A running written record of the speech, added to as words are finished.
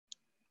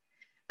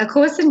A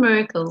Course in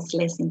Miracles,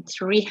 lesson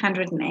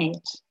 308.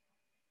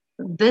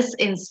 This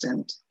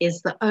instant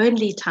is the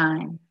only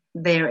time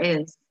there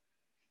is.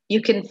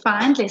 You can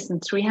find lesson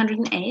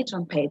 308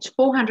 on page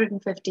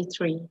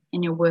 453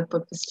 in your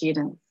workbook for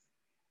students.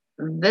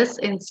 This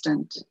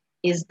instant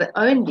is the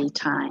only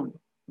time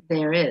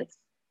there is.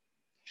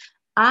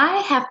 I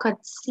have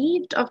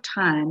conceived of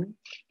time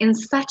in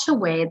such a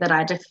way that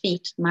I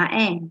defeat my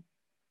aim.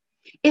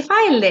 If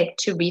I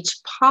elect to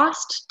reach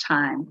past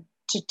time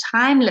to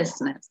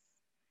timelessness,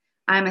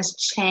 I must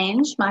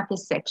change my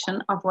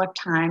perception of what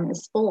time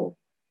is for.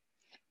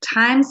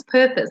 Time's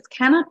purpose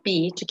cannot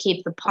be to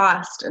keep the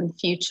past and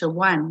future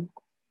one.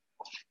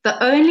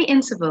 The only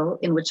interval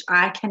in which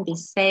I can be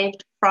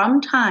saved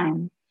from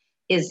time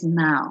is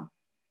now.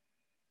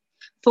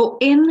 For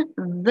in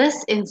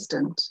this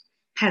instant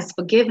has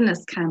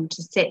forgiveness come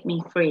to set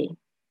me free.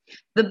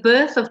 The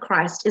birth of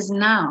Christ is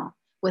now,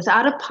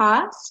 without a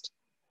past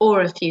or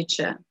a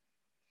future.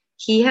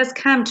 He has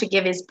come to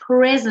give his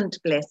present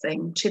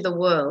blessing to the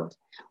world,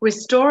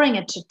 restoring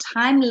it to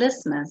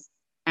timelessness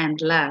and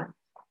love.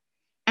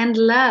 And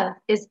love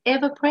is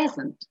ever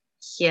present,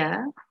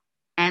 here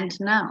and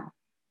now.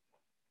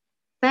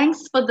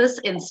 Thanks for this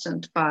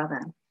instant,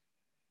 Father.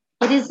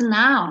 It is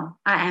now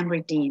I am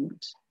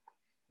redeemed.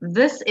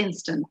 This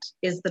instant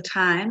is the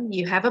time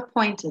you have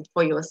appointed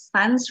for your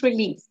Son's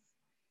release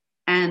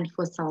and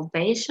for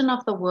salvation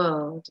of the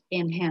world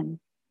in him.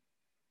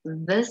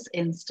 This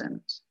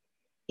instant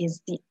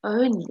is the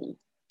only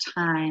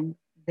time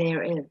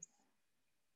there is.